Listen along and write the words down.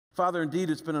Father, indeed,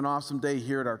 it's been an awesome day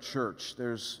here at our church.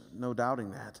 There's no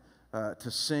doubting that. To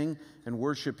sing and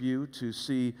worship you, to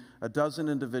see a dozen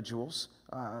individuals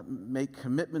make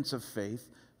commitments of faith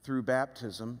through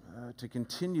baptism, to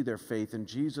continue their faith in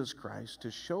Jesus Christ,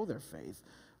 to show their faith,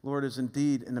 Lord, is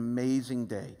indeed an amazing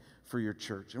day for your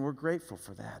church, and we're grateful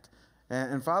for that.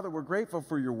 And Father, we're grateful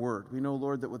for your word. We know,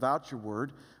 Lord, that without your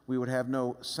word, we would have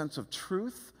no sense of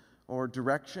truth or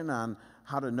direction on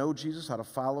how to know Jesus, how to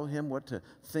follow him, what to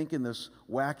think in this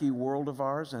wacky world of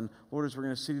ours. And Lord, as we're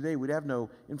going to see today, we'd have no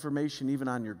information even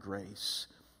on your grace.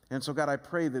 And so, God, I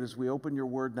pray that as we open your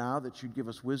word now, that you'd give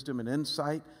us wisdom and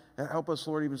insight. And help us,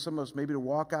 Lord, even some of us maybe to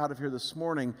walk out of here this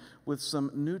morning with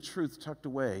some new truth tucked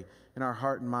away in our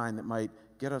heart and mind that might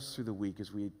get us through the week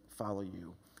as we follow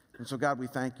you. And so, God, we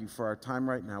thank you for our time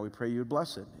right now. We pray you would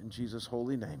bless it. In Jesus'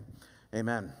 holy name,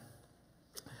 amen.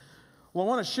 Well, I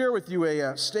want to share with you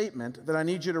a statement that I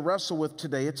need you to wrestle with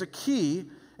today. It's a key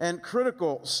and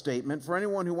critical statement for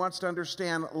anyone who wants to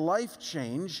understand life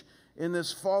change in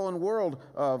this fallen world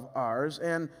of ours.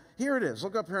 And here it is.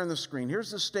 Look up here on the screen.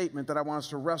 Here's the statement that I want us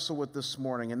to wrestle with this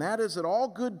morning. And that is that all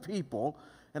good people,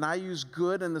 and I use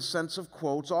good in the sense of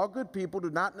quotes, all good people do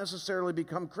not necessarily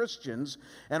become Christians,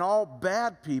 and all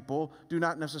bad people do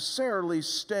not necessarily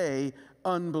stay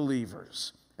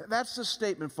unbelievers. That's the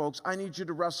statement, folks, I need you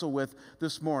to wrestle with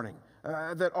this morning.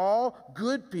 That all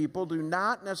good people do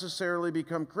not necessarily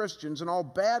become Christians, and all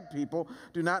bad people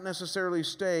do not necessarily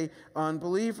stay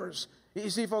unbelievers. You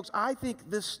see, folks, I think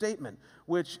this statement,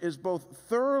 which is both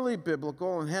thoroughly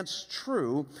biblical and hence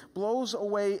true, blows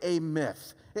away a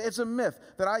myth. It's a myth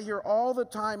that I hear all the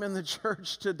time in the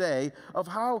church today of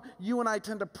how you and I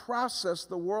tend to process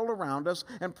the world around us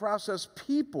and process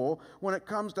people when it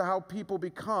comes to how people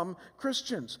become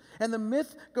Christians. And the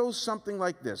myth goes something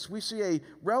like this. We see a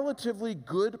relatively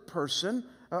good person,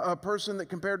 a person that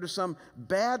compared to some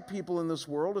bad people in this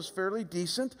world is fairly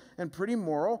decent and pretty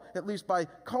moral, at least by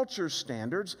culture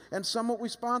standards, and somewhat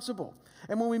responsible.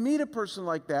 And when we meet a person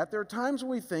like that, there are times when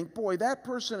we think, boy, that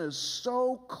person is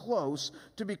so close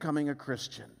to becoming a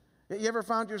Christian. You ever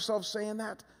found yourself saying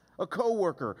that? A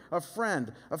coworker, a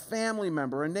friend, a family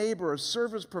member, a neighbor, a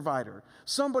service provider,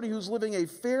 somebody who's living a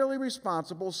fairly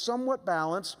responsible, somewhat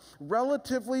balanced,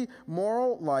 relatively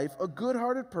moral life, a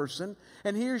good-hearted person,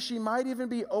 and he or she might even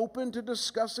be open to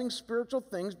discussing spiritual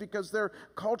things because they're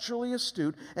culturally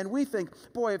astute, and we think,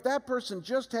 boy, if that person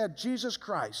just had Jesus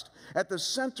Christ at the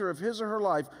center of his or her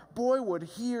life, boy, would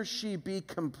he or she be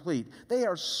complete. They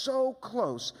are so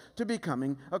close to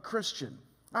becoming a Christian.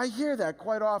 I hear that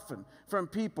quite often from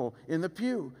people in the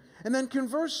pew. And then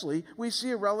conversely, we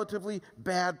see a relatively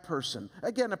bad person.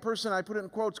 Again, a person, I put it in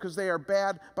quotes because they are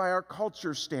bad by our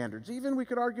culture standards. Even we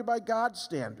could argue by God's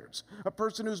standards. A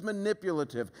person who's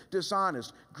manipulative,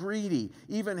 dishonest, greedy,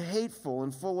 even hateful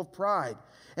and full of pride.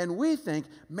 And we think,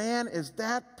 man, is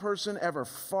that person ever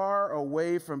far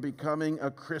away from becoming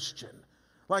a Christian?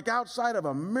 Like outside of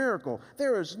a miracle,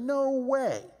 there is no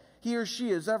way he or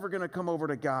she is ever going to come over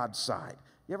to God's side.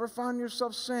 You ever found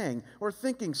yourself saying or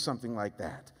thinking something like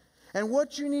that? And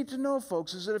what you need to know,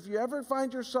 folks, is that if you ever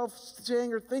find yourself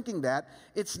saying or thinking that,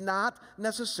 it's not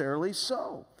necessarily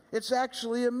so. It's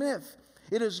actually a myth.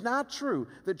 It is not true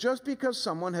that just because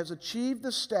someone has achieved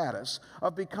the status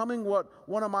of becoming what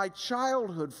one of my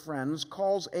childhood friends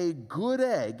calls a good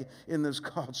egg in this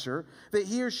culture, that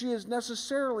he or she is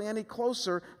necessarily any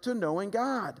closer to knowing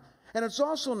God. And it's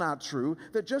also not true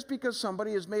that just because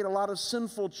somebody has made a lot of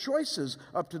sinful choices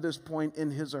up to this point in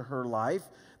his or her life,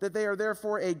 that they are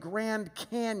therefore a Grand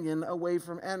Canyon away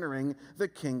from entering the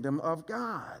kingdom of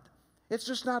God. It's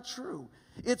just not true.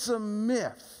 It's a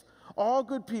myth. All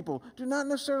good people do not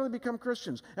necessarily become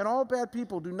Christians, and all bad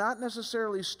people do not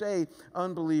necessarily stay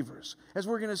unbelievers. As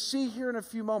we're going to see here in a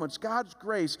few moments, God's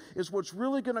grace is what's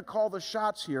really going to call the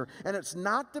shots here, and it's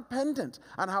not dependent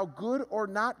on how good or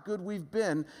not good we've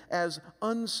been as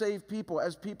unsaved people,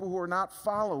 as people who are not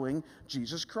following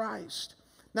Jesus Christ.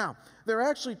 Now, there are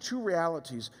actually two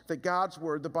realities that God's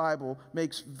Word, the Bible,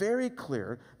 makes very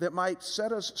clear that might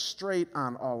set us straight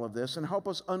on all of this and help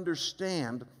us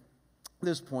understand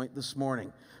this point this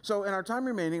morning. So in our time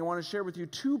remaining, I want to share with you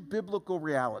two biblical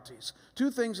realities,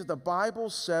 two things that the Bible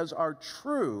says are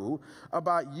true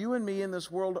about you and me in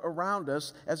this world around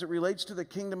us as it relates to the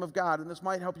kingdom of God, and this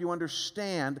might help you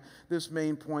understand this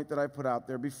main point that I put out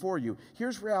there before you.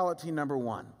 Here's reality number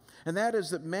one, and that is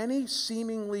that many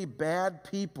seemingly bad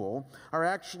people are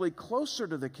actually closer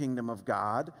to the kingdom of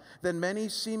God than many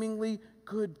seemingly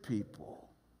good people.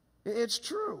 It's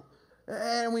true.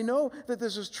 And we know that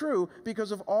this is true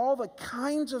because of all the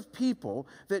kinds of people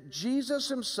that Jesus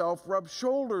himself rubbed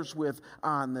shoulders with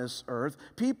on this earth,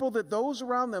 people that those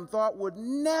around them thought would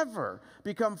never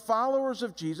become followers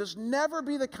of Jesus, never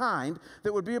be the kind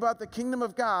that would be about the kingdom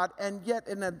of God, and yet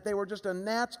they were just a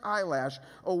gnat's eyelash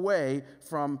away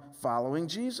from following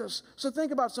Jesus. So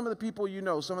think about some of the people you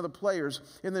know, some of the players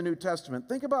in the New Testament.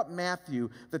 Think about Matthew,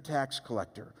 the tax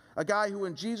collector. A guy who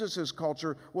in Jesus'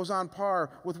 culture was on par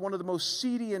with one of the most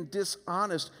seedy and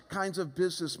dishonest kinds of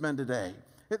businessmen today.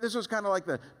 This was kind of like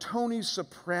the Tony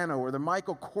Soprano or the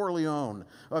Michael Corleone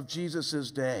of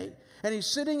Jesus' day. And he's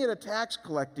sitting at a tax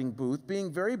collecting booth being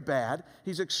very bad.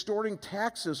 He's extorting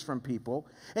taxes from people.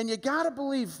 And you got to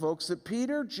believe, folks, that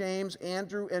Peter, James,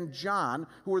 Andrew, and John,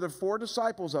 who were the 4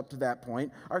 disciples up to that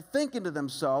point, are thinking to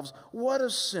themselves, what a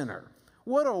sinner.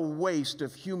 What a waste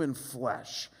of human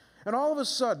flesh. And all of a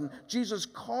sudden, Jesus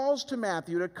calls to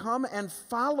Matthew to come and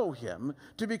follow him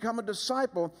to become a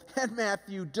disciple, and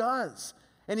Matthew does.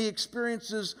 And he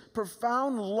experiences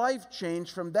profound life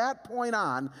change from that point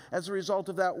on as a result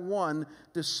of that one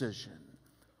decision.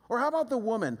 Or how about the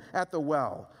woman at the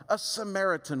well, a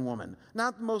Samaritan woman,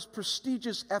 not the most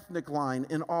prestigious ethnic line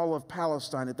in all of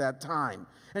Palestine at that time.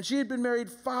 And she had been married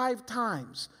 5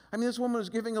 times. I mean, this woman was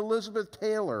giving Elizabeth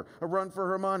Taylor a run for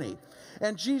her money.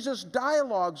 And Jesus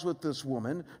dialogues with this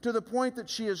woman to the point that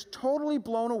she is totally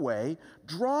blown away,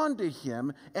 drawn to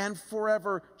him, and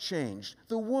forever changed.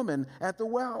 The woman at the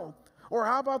well. Or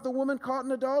how about the woman caught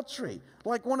in adultery?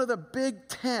 Like one of the big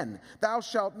 10, thou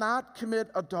shalt not commit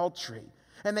adultery.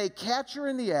 And they catch her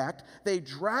in the act. They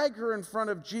drag her in front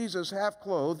of Jesus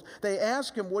half-clothed. They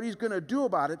ask him what he's going to do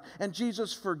about it. And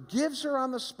Jesus forgives her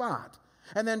on the spot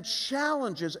and then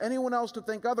challenges anyone else to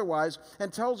think otherwise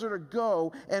and tells her to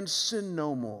go and sin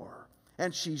no more.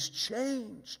 And she's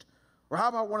changed. Or how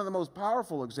about one of the most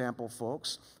powerful examples,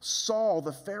 folks? Saul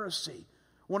the Pharisee.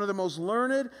 One of the most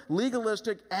learned,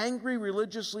 legalistic, angry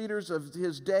religious leaders of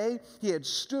his day. He had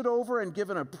stood over and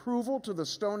given approval to the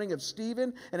stoning of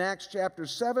Stephen in Acts chapter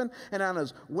 7. And on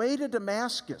his way to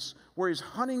Damascus, where he's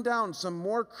hunting down some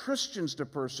more Christians to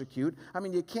persecute. I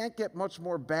mean, you can't get much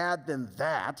more bad than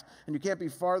that. And you can't be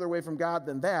farther away from God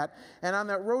than that. And on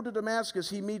that road to Damascus,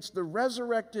 he meets the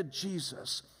resurrected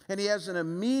Jesus. And he has an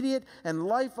immediate and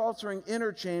life-altering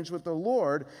interchange with the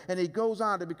Lord, and he goes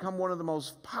on to become one of the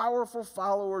most powerful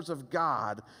followers of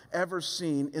God ever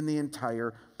seen in the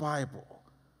entire Bible.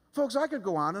 Folks, I could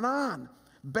go on and on.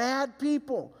 Bad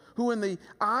people who in the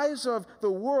eyes of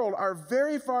the world are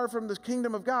very far from the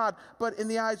kingdom of God, but in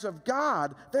the eyes of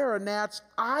God, they're a gnat's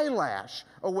eyelash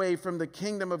away from the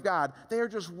kingdom of God. They are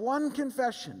just one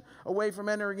confession away from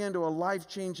entering into a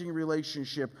life-changing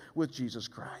relationship with Jesus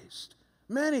Christ.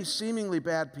 Many seemingly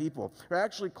bad people are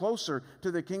actually closer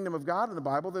to the kingdom of God in the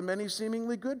Bible than many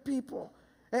seemingly good people.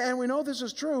 And we know this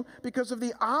is true because of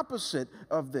the opposite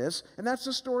of this, and that's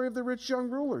the story of the rich young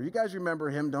ruler. You guys remember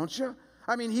him, don't you?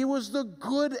 I mean, he was the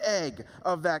good egg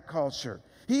of that culture.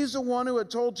 He's the one who had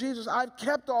told Jesus, I've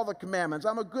kept all the commandments.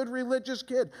 I'm a good religious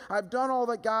kid. I've done all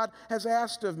that God has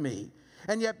asked of me.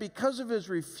 And yet because of his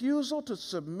refusal to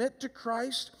submit to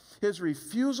Christ, his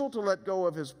refusal to let go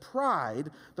of his pride,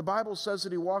 the Bible says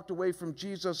that he walked away from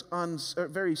Jesus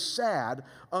very sad,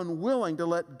 unwilling to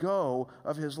let go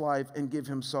of his life and give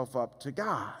himself up to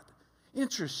God.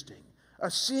 Interesting. A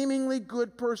seemingly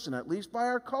good person, at least by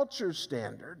our culture's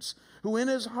standards, who in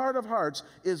his heart of hearts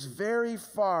is very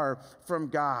far from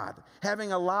God,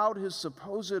 having allowed his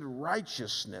supposed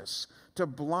righteousness to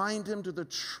blind him to the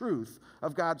truth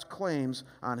of God's claims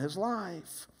on his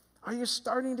life. Are you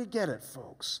starting to get it,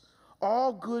 folks?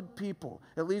 All good people,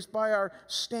 at least by our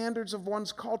standards of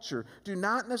one's culture, do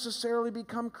not necessarily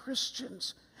become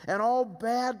Christians. And all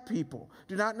bad people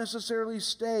do not necessarily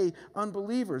stay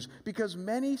unbelievers, because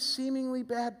many seemingly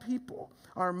bad people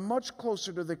are much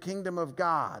closer to the kingdom of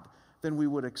God than we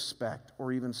would expect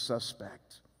or even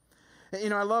suspect. You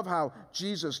know, I love how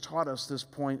Jesus taught us this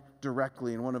point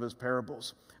directly in one of his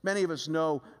parables. Many of us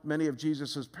know many of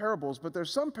Jesus' parables, but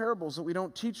there's some parables that we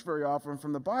don't teach very often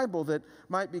from the Bible that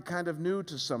might be kind of new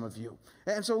to some of you.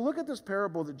 And so look at this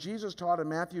parable that Jesus taught in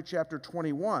Matthew chapter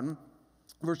 21,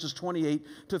 verses 28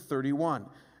 to 31.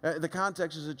 The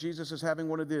context is that Jesus is having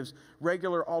one of his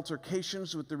regular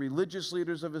altercations with the religious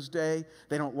leaders of his day.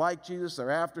 They don't like Jesus.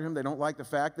 They're after him. They don't like the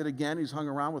fact that, again, he's hung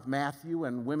around with Matthew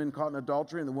and women caught in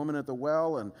adultery and the woman at the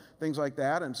well and things like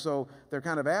that. And so they're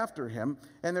kind of after him.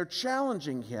 And they're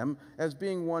challenging him as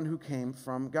being one who came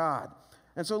from God.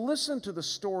 And so listen to the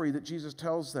story that Jesus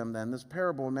tells them then, this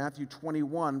parable in Matthew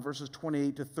 21, verses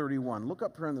 28 to 31. Look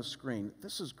up here on the screen.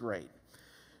 This is great.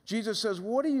 Jesus says,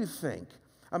 what do you think?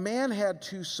 A man had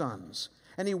 2 sons,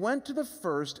 And he went to the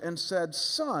first and said,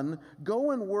 'Son,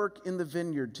 go and work in the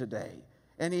vineyard today.'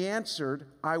 And he answered,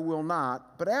 'I will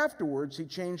not.' But afterwards he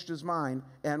changed his mind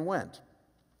and went.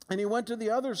 And he went to the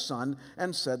other son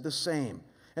and said the same.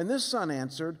 And this son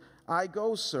answered, 'I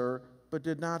go, sir,' but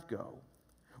did not go.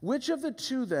 Which of the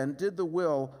two then did the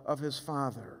will of his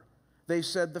father?" They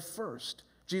said, "The first."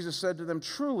 Jesus said to them,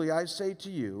 "Truly I say to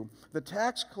you, the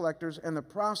tax collectors and the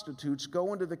prostitutes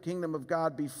go into the kingdom of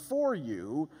God before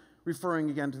you," referring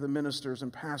again to the ministers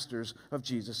and pastors of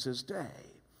Jesus'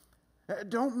 day.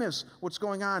 Don't miss what's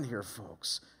going on here,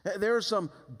 folks. There are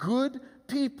some good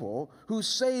people who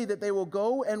say that they will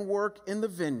go and work in the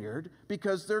vineyard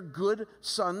because they're good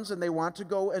sons and they want to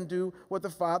go and do what the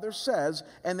Father says,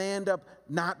 and they end up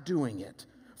not doing it.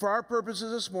 For our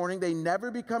purposes this morning, they never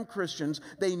become Christians.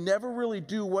 They never really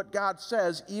do what God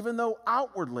says, even though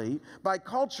outwardly, by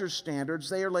culture standards,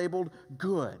 they are labeled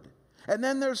good. And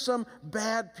then there's some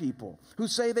bad people who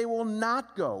say they will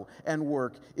not go and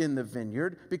work in the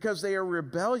vineyard because they are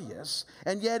rebellious,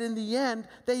 and yet in the end,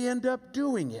 they end up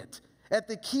doing it. At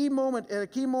a key moment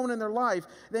in their life,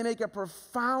 they make a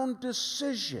profound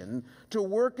decision to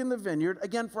work in the vineyard,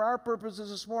 again, for our purposes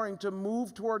this morning, to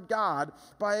move toward God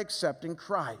by accepting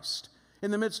Christ. In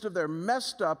the midst of their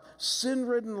messed up,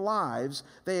 sin-ridden lives,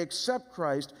 they accept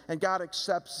Christ, and God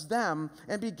accepts them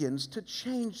and begins to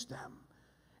change them.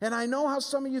 And I know how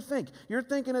some of you think. You're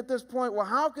thinking at this point, well,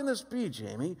 how can this be,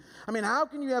 Jamie? I mean, how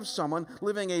can you have someone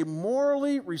living a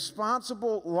morally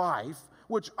responsible life,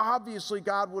 which obviously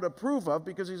God would approve of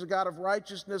because he's a God of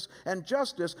righteousness and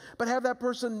justice, but have that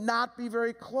person not be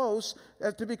very close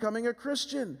to becoming a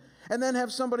Christian? And then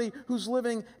have somebody who's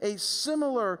living a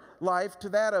similar life to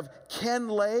that of Ken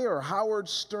Lay or Howard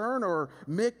Stern or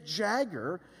Mick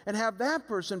Jagger, and have that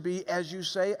person be, as you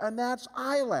say, a gnat's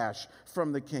eyelash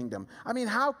from the kingdom. I mean,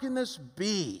 how can this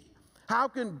be? How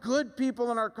can good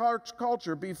people in our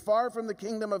culture be far from the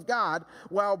kingdom of God,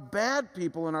 while bad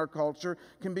people in our culture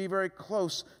can be very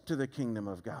close to the kingdom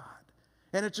of God?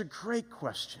 And it's a great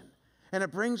question. And it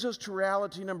brings us to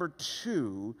reality number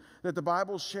 2 that the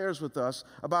Bible shares with us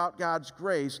about God's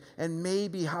grace and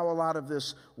maybe how a lot of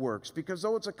this works. Because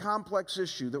though it's a complex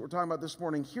issue that we're talking about this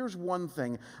morning, here's one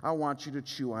thing I want you to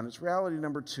chew on. It's reality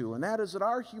number 2, and that is that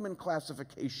our human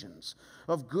classifications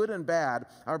of good and bad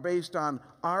are based on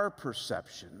our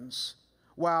perceptions,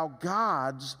 while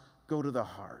God's go to the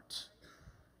heart.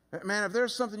 Man, if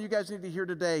there's something you guys need to hear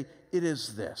today, it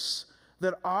is this: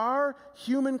 that our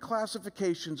human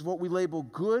classifications of what we label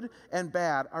good and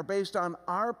bad are based on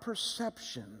our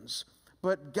perceptions.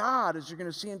 But God, as you're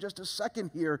going to see in just a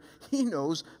second here, he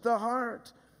knows the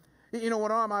heart. You know,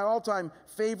 one of my all-time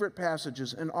favorite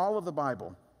passages in all of the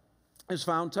Bible is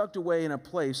found tucked away in a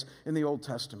place in the Old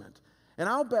Testament. And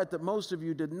I'll bet that most of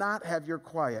you did not have your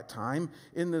quiet time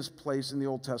in this place in the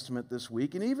Old Testament this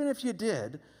week. And even if you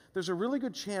did, there's a really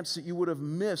good chance that you would have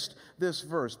missed this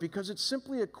verse, because it's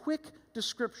simply a quick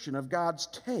description of God's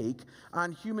take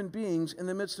on human beings in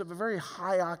the midst of a very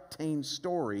high-octane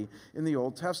story in the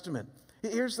Old Testament.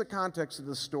 Here's the context of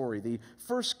the story. The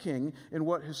first king in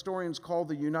what historians call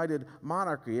the United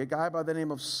Monarchy, a guy by the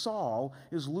name of Saul,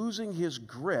 is losing his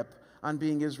grip on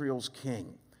being Israel's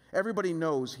king. Everybody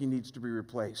knows he needs to be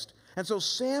replaced. And so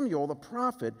Samuel, the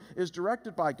prophet, is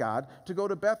directed by God to go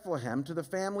to Bethlehem to the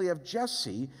family of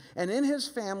Jesse. And in his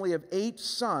family of 8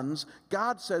 sons,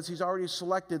 God says he's already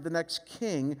selected the next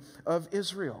king of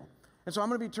Israel. And so I'm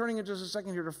going to be turning in just a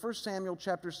second here to 1 Samuel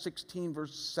chapter 16,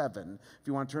 verse 7, if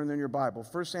you want to turn there in your Bible.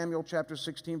 1 Samuel chapter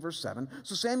 16, verse 7.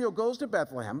 So Samuel goes to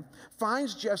Bethlehem,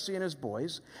 finds Jesse and his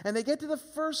boys, and they get to the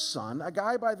first son, a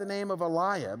guy by the name of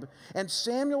Eliab, and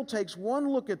Samuel takes one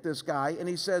look at this guy, and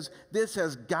he says, this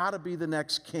has got to be the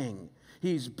next king.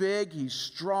 He's big, he's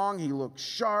strong, he looks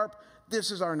sharp.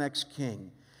 This is our next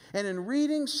king. And in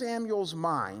reading Samuel's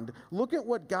mind, look at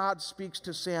what God speaks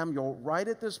to Samuel right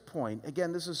at this point.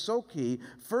 Again, this is so key.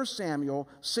 1 Samuel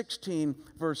 16,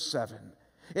 verse 7.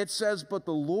 It says, "But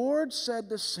the Lord said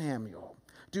to Samuel,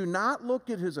 do not look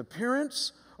at his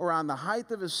appearance or on the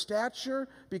height of his stature,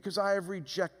 because I have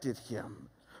rejected him.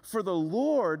 For the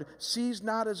Lord sees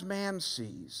not as man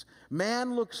sees.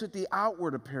 Man looks at the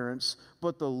outward appearance,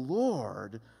 but the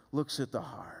Lord looks at the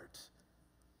heart."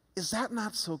 Is that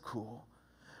not so cool?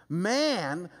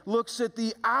 Man looks at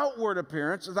the outward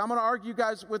appearance. As I'm going to argue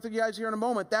with you guys here in a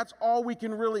moment, that's all we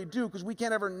can really do, because we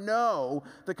can't ever know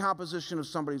the composition of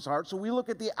somebody's heart. So we look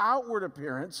at the outward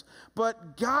appearance,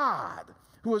 but God,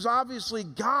 who is obviously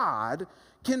God,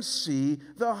 can see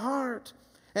the heart.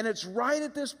 And it's right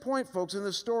at this point, folks, in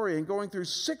the story, and going through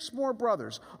 6 more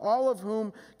brothers, all of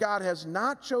whom God has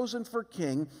not chosen for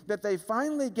king, that they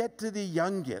finally get to the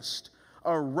youngest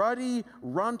a ruddy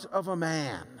runt of a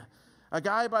man, a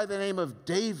guy by the name of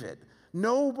David.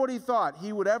 Nobody thought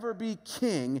he would ever be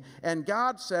king, and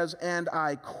God says, and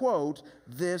I quote,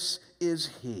 "This is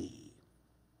he."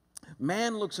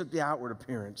 Man looks at the outward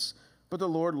appearance, but the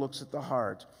Lord looks at the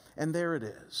heart, and there it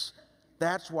is.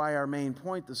 That's why our main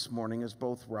point this morning is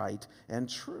both right and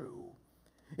true.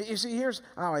 You see, here's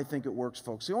how I think it works,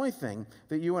 folks. The only thing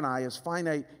that you and I, as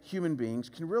finite human beings,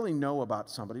 can really know about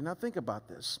somebody, now think about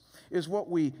this, is what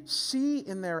we see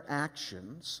in their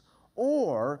actions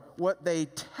or what they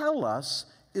tell us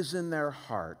is in their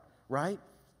heart, right?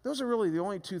 Those are really the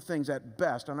only two things at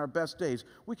best, on our best days,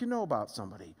 we can know about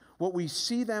somebody. What we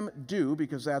see them do,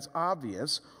 because that's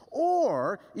obvious,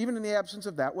 or, even in the absence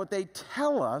of that, what they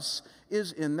tell us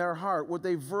is in their heart, what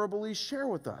they verbally share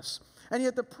with us. And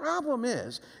yet the problem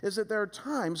is that there are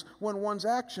times when one's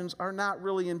actions are not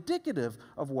really indicative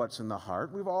of what's in the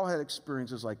heart. We've all had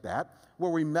experiences like that, where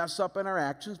we mess up in our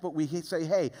actions, but we say,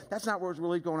 hey, that's not what's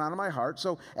really going on in my heart.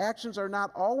 So actions are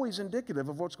not always indicative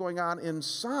of what's going on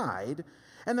inside.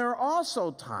 And there are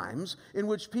also times in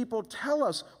which people tell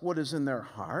us what is in their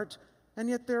heart, and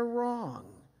yet they're wrong.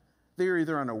 They're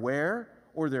either unaware,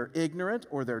 or they're ignorant,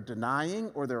 or they're denying,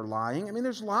 or they're lying. I mean,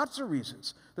 there's lots of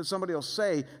reasons that somebody will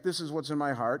say, this is what's in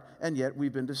my heart, and yet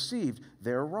we've been deceived.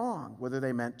 They're wrong, whether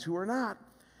they meant to or not.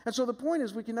 And so the point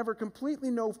is, we can never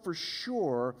completely know for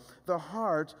sure the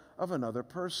heart of another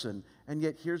person. And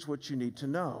yet here's what you need to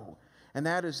know, and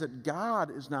that is that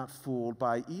God is not fooled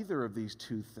by either of these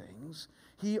two things.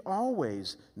 He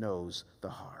always knows the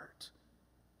heart.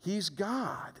 He's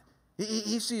God.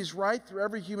 He sees right through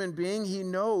every human being. He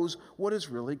knows what is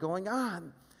really going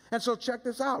on. And so check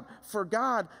this out. For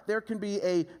God, there can be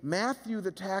a Matthew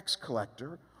the tax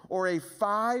collector, or a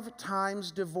 5 times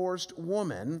divorced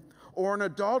woman, or an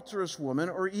adulterous woman,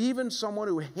 or even someone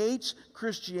who hates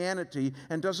Christianity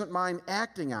and doesn't mind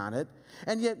acting on it,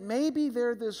 and yet maybe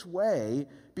they're this way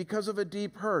because of a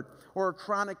deep hurt, or a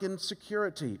chronic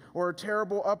insecurity, or a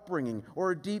terrible upbringing,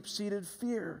 or a deep-seated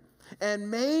fear.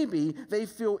 And maybe they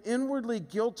feel inwardly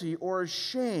guilty or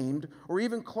ashamed or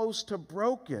even close to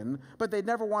broken, but they'd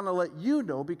never want to let you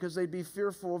know because they'd be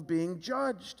fearful of being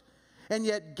judged. And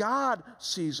yet God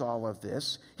sees all of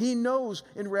this. He knows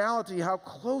in reality how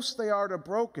close they are to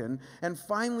broken and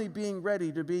finally being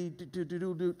ready to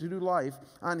do life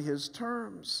on His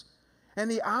terms. And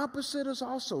the opposite is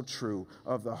also true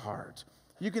of the heart.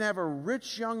 You can have a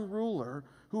rich young ruler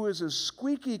who is as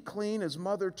squeaky clean as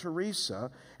Mother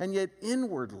Teresa, and yet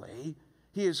inwardly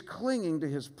he is clinging to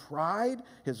his pride,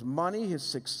 his money, his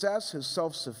success, his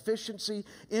self-sufficiency,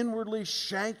 inwardly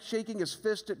shaking his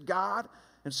fist at God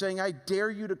and saying, I dare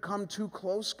you to come too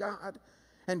close, God.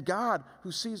 And God,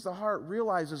 who sees the heart,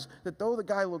 realizes that though the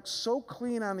guy looks so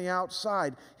clean on the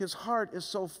outside, his heart is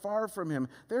so far from him.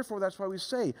 Therefore, that's why we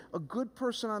say a good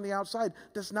person on the outside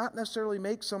does not necessarily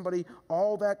make somebody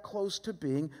all that close to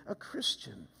being a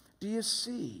Christian. Do you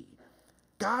see?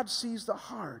 God sees the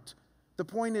heart. The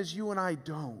point is, you and I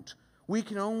don't. We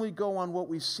can only go on what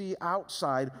we see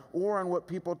outside or on what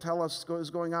people tell us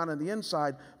is going on the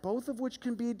inside, both of which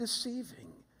can be deceiving.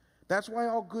 That's why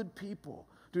all good people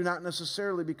do not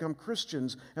necessarily become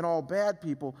Christians, and all bad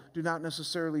people do not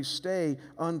necessarily stay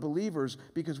unbelievers,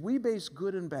 because we base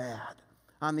good and bad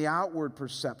on the outward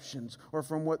perceptions or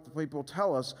from what people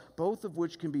tell us, both of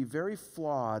which can be very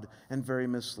flawed and very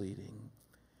misleading.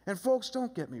 And folks,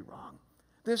 don't get me wrong.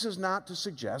 This is not to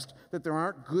suggest that there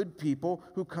aren't good people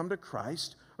who come to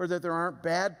Christ or that there aren't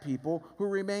bad people who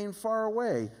remain far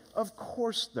away. Of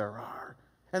course there are.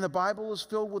 And the Bible is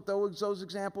filled with those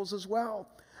examples as well.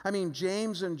 I mean,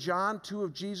 James and John, 2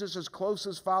 of Jesus'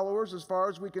 closest followers, as far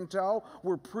as we can tell,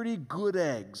 were pretty good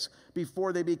eggs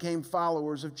before they became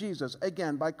followers of Jesus,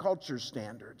 again, by culture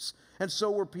standards. And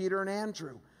so were Peter and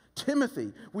Andrew.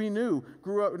 Timothy, we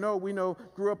grew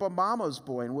up a mama's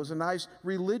boy and was a nice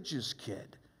religious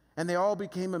kid. And they all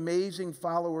became amazing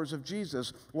followers of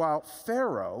Jesus, while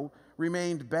Pharaoh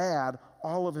remained bad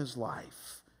all of his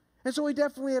life. And so we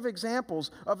definitely have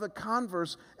examples of the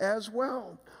converse as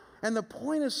well. And the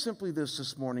point is simply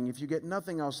this morning, if you get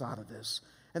nothing else out of this,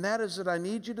 and that is that I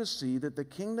need you to see that the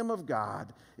kingdom of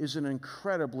God is an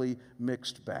incredibly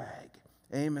mixed bag.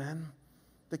 Amen?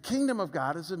 The kingdom of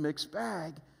God is a mixed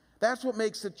bag. That's what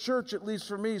makes the church, at least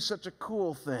for me, such a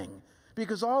cool thing.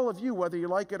 Because all of you, whether you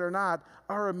like it or not,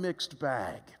 are a mixed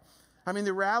bag. I mean,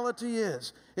 the reality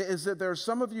is that there are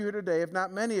some of you here today, if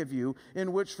not many of you,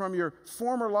 in which from your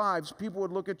former lives, people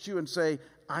would look at you and say,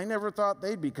 I never thought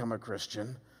they'd become a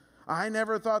Christian. I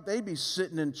never thought they'd be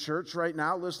sitting in church right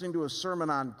now listening to a sermon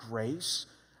on grace.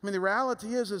 I mean, the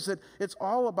reality is that it's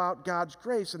all about God's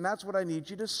grace, and that's what I need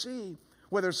you to see.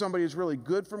 Whether somebody is really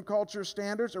good from culture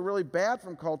standards or really bad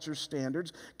from culture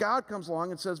standards, God comes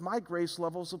along and says, my grace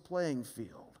levels the playing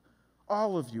field.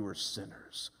 All of you are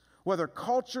sinners. Whether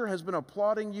culture has been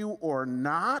applauding you or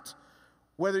not,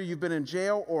 whether you've been in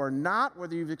jail or not,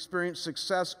 whether you've experienced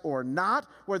success or not,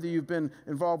 whether you've been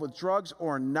involved with drugs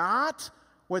or not,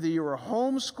 whether you were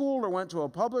homeschooled or went to a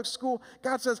public school,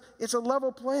 God says it's a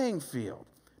level playing field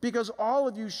because all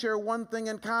of you share one thing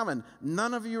in common.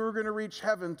 None of you are going to reach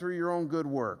heaven through your own good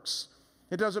works.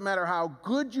 It doesn't matter how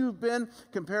good you've been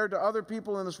compared to other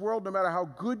people in this world, no matter how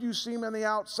good you seem on the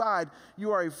outside,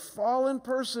 you are a fallen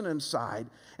person inside,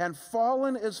 and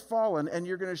fallen is fallen, and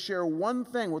you're going to share one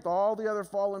thing with all the other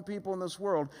fallen people in this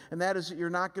world, and that is that you're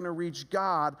not going to reach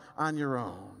God on your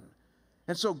own.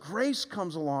 And so grace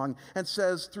comes along and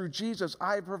says, through Jesus,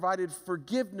 I have provided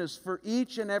forgiveness for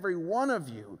each and every one of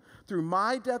you through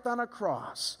my death on a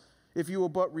cross, if you will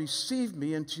but receive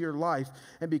me into your life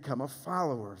and become a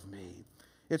follower of me.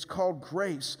 It's called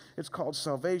grace. It's called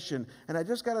salvation. And I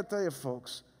just got to tell you,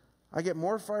 folks, I get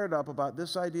more fired up about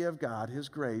this idea of God, His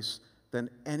grace, than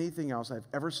anything else I've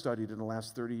ever studied in the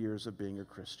last 30 years of being a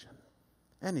Christian.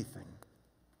 Anything.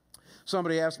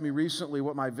 Somebody asked me recently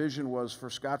what my vision was for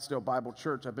Scottsdale Bible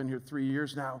Church. I've been here 3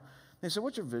 years now. They said,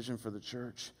 what's your vision for the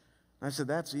church? And I said,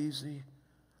 that's easy.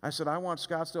 I said, I want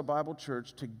Scottsdale Bible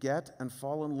Church to get and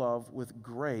fall in love with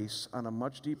grace on a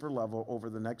much deeper level over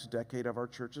the next decade of our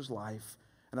church's life.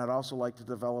 And I'd also like to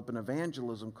develop an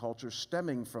evangelism culture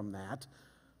stemming from that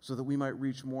so that we might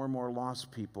reach more and more lost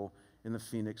people in the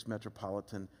Phoenix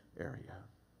metropolitan area.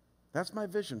 That's my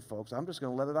vision, folks. I'm just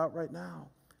going to let it out right now.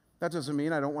 That doesn't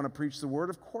mean I don't want to preach the Word.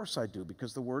 Of course I do,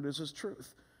 because the Word is His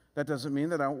truth. That doesn't mean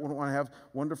that I don't want to have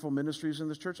wonderful ministries in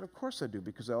this church. Of course I do,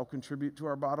 because they all contribute to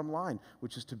our bottom line,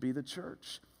 which is to be the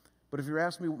church. But if you're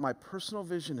asking me what my personal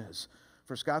vision is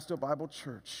for Scottsdale Bible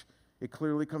Church, it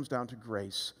clearly comes down to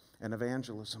grace and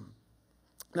evangelism.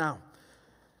 Now,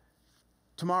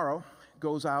 tomorrow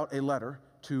goes out a letter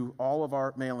to all of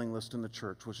our mailing list in the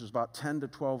church, which is about 10 to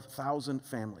 12,000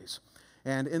 families.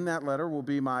 And in that letter will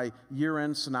be my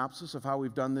year-end synopsis of how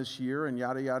we've done this year and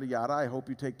yada, yada, yada. I hope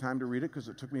you take time to read it because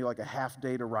it took me like a half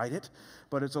day to write it.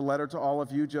 But it's a letter to all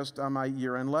of you just on my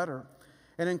year-end letter.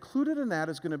 And included in that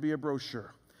is going to be a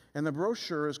brochure. And the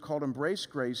brochure is called Embrace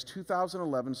Grace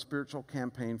 2011 Spiritual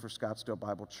Campaign for Scottsdale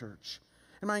Bible Church.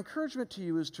 And my encouragement to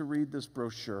you is to read this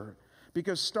brochure,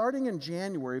 because starting in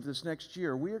January of this next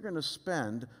year, we are going to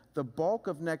spend the bulk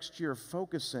of next year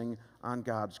focusing on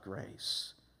God's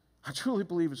grace. I truly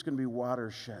believe it's going to be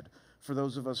watershed for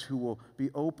those of us who will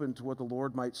be open to what the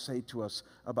Lord might say to us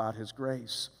about His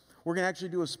grace. We're going to actually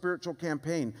do a spiritual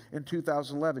campaign in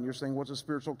 2011. You're saying, what's a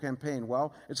spiritual campaign?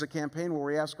 Well, it's a campaign where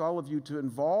we ask all of you to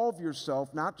involve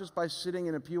yourself, not just by sitting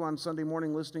in a pew on Sunday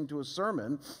morning listening to a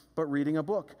sermon, but reading a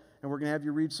book. And we're going to have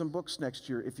you read some books next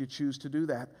year if you choose to do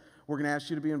that. We're going to ask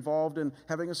you to be involved in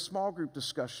having a small group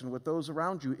discussion with those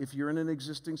around you if you're in an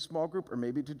existing small group, or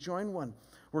maybe to join one.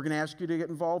 We're going to ask you to get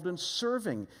involved in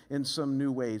serving in some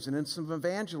new ways and in some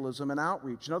evangelism and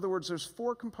outreach. In other words, there's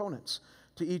 4 components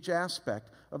to each aspect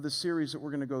of the series that we're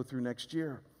going to go through next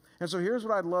year. And so here's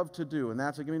what I'd love to do, and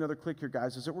that's, give me another click here,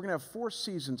 guys, is that we're going to have 4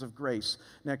 seasons of grace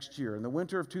next year. In the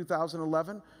winter of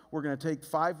 2011, we're going to take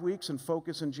 5 weeks and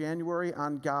focus in January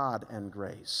on God and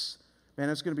grace. And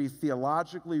it's going to be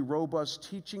theologically robust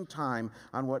teaching time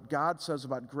on what God says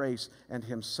about grace and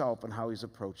Himself and how He's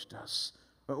approached us.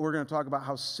 But we're going to talk about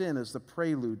how sin is the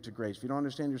prelude to grace. If you don't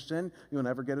understand your sin, you'll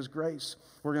never get His grace.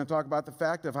 We're going to talk about the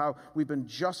fact of how we've been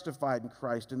justified in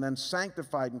Christ and then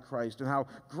sanctified in Christ, and how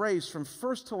grace from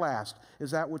first to last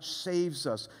is that which saves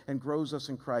us and grows us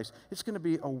in Christ. It's going to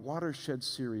be a watershed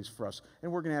series for us.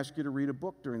 And we're going to ask you to read a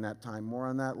book during that time. More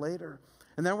on that later.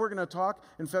 And then we're going to talk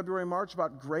in February, March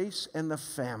about grace and the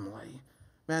family.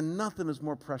 Man, nothing is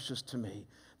more precious to me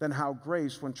than how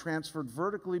grace, when transferred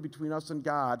vertically between us and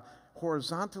God,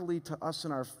 horizontally to us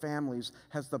and our families,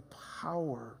 has the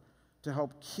power to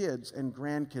help kids and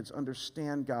grandkids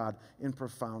understand God in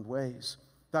profound ways.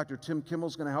 Dr. Tim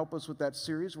Kimmel's going to help us with that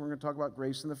series. We're going to talk about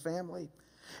grace in the family.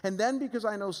 And then, because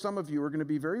I know some of you are going to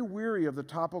be very weary of the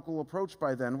topical approach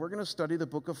by then, we're going to study the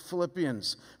book of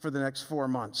Philippians for the next 4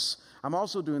 months. I'm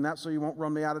also doing that so you won't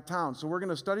run me out of town. So we're going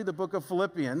to study the book of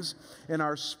Philippians in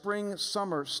our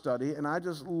spring-summer study, and I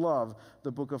just love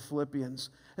the book of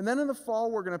Philippians. And then in the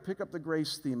fall, we're going to pick up the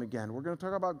grace theme again. We're going to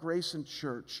talk about grace in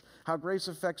church, how grace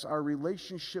affects our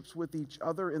relationships with each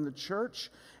other in the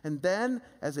church. And then,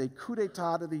 as a coup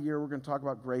d'etat of the year, we're going to talk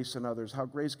about grace in others, how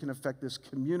grace can affect this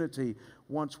community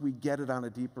once we get it on a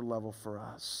deeper level for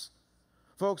us.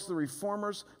 Folks, the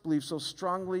Reformers believed so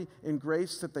strongly in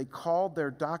grace that they called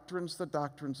their doctrines the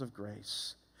doctrines of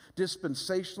grace.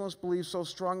 Dispensationalists believe so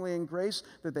strongly in grace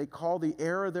that they call the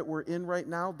era that we're in right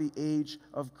now the age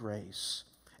of grace.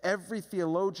 Every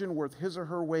theologian worth his or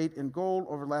her weight in gold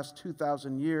over the last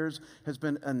 2,000 years has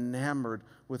been enamored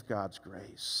with God's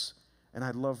grace. And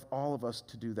I'd love all of us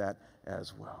to do that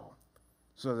as well.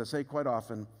 So as I say quite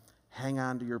often, hang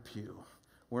on to your pew.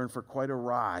 We're in for quite a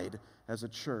ride as a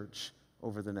church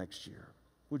over the next year.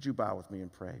 Would you bow with me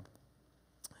and pray?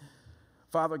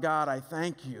 Father God, I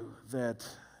thank you that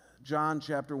John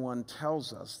chapter 1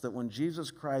 tells us that when Jesus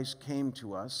Christ came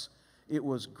to us, it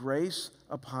was grace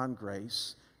upon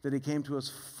grace, that he came to us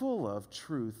full of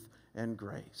truth and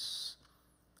grace.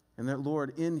 And that,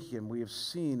 Lord, in him we have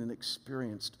seen and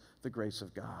experienced the grace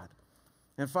of God.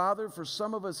 And Father, for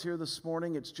some of us here this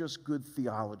morning, it's just good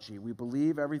theology. We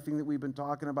believe everything that we've been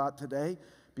talking about today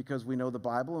because we know the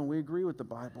Bible and we agree with the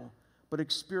Bible. But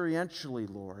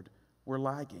experientially, Lord, we're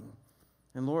lagging.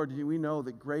 And Lord, we know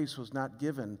that grace was not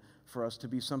given for us to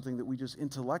be something that we just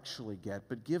intellectually get,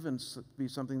 but given to be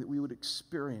something that we would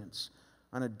experience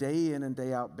on a day in and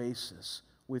day out basis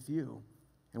with you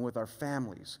and with our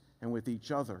families and with each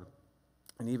other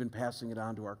and even passing it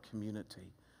on to our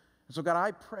community. And so God,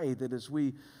 I pray that as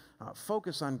we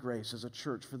focus on grace as a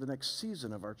church for the next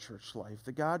season of our church life,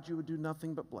 that God, you would do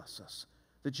nothing but bless us,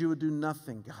 that you would do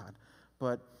nothing, God,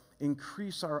 but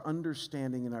increase our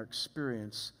understanding and our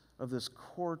experience of this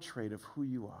core trait of who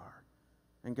you are.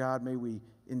 And God, may we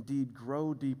indeed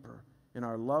grow deeper in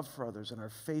our love for others and our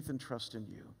faith and trust in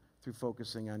you through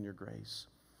focusing on your grace.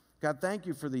 God, thank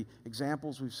you for the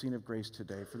examples we've seen of grace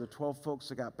today, for the 12 folks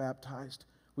that got baptized.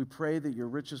 We pray that your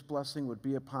richest blessing would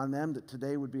be upon them, that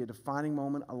today would be a defining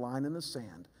moment, a line in the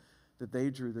sand that they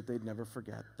drew that they'd never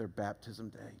forget, their baptism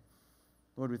day.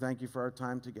 Lord, we thank you for our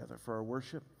time together, for our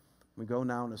worship. We go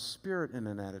now in a spirit and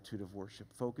an attitude of worship,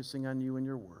 focusing on you and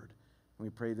your word. And we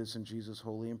pray this in Jesus'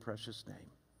 holy and precious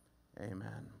name.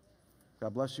 Amen.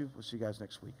 God bless you. We'll see you guys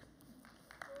next week.